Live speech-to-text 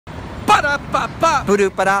Ba-da-ba-ba.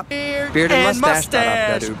 Boo-doo-ba-da. Beard and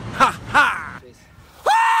mustache. Ha ha.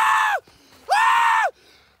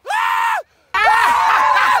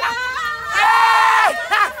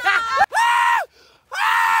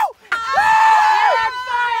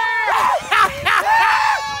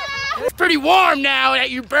 It's pretty warm now that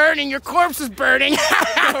you're burning. Your corpse is burning. You're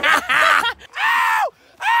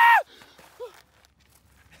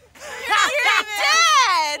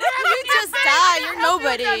dead! You just die. You're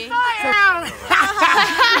nobody.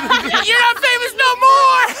 You're not famous no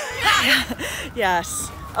more! Yes.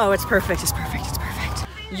 Oh, it's perfect. It's perfect. It's perfect.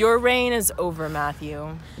 Your reign is over,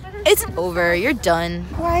 Matthew. It's over. You're done.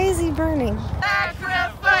 Why is he burning?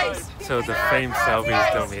 So the famed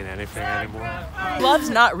selfies don't mean anything anymore. Love's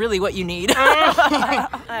not really what you need.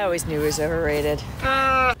 I always knew he was overrated.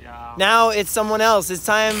 Now it's someone else. It's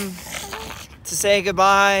time to say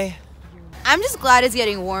goodbye. I'm just glad it's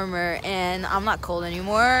getting warmer and I'm not cold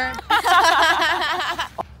anymore.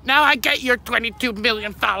 Now I get your 22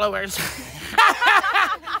 million followers.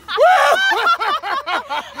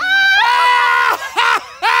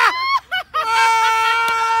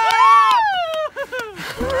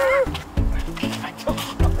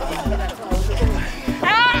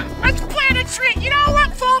 Let's plant a tree. You know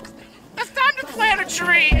what, folks? It's time to plant a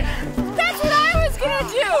tree. That's what I was gonna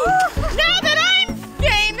do. Now that I'm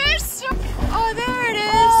famous. Oh, there it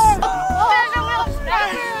is. There's a little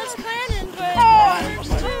That's where I was planning, but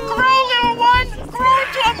grow, little one. Grow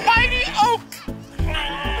to a mighty oak.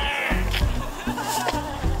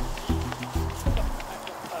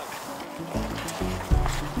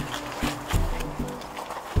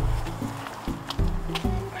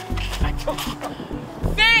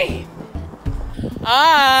 Fame.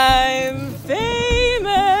 I'm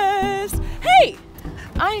famous. Hey,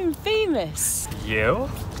 I'm famous. You?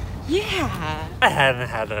 Yeah. I hadn't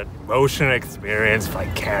had an emotional experience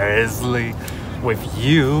vicariously with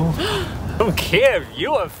you. I don't care if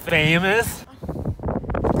you are famous.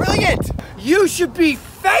 Brilliant! You should be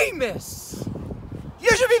famous!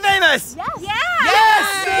 You should be famous! yeah.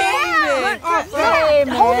 Yes! Famous!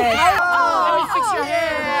 Famous. Let me fix your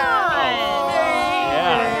hair.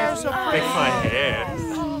 Yeah. Fix my hair.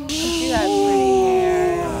 You have pretty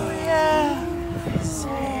hair.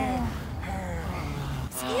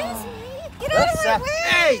 Get out of my way.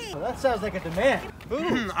 Hey! Well, that sounds like a demand.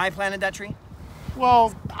 I planted that tree.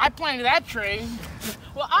 Well, I planted that tree.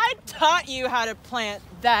 Well, I taught you how to plant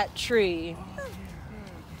that tree.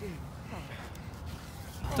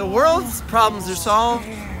 The world's problems are solved,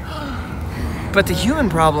 but the human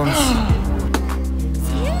problems...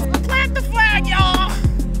 Plant the flag, y'all.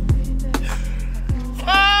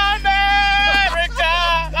 America,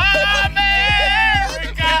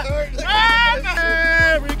 America,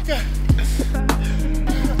 America.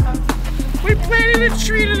 We planted a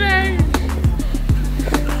tree today.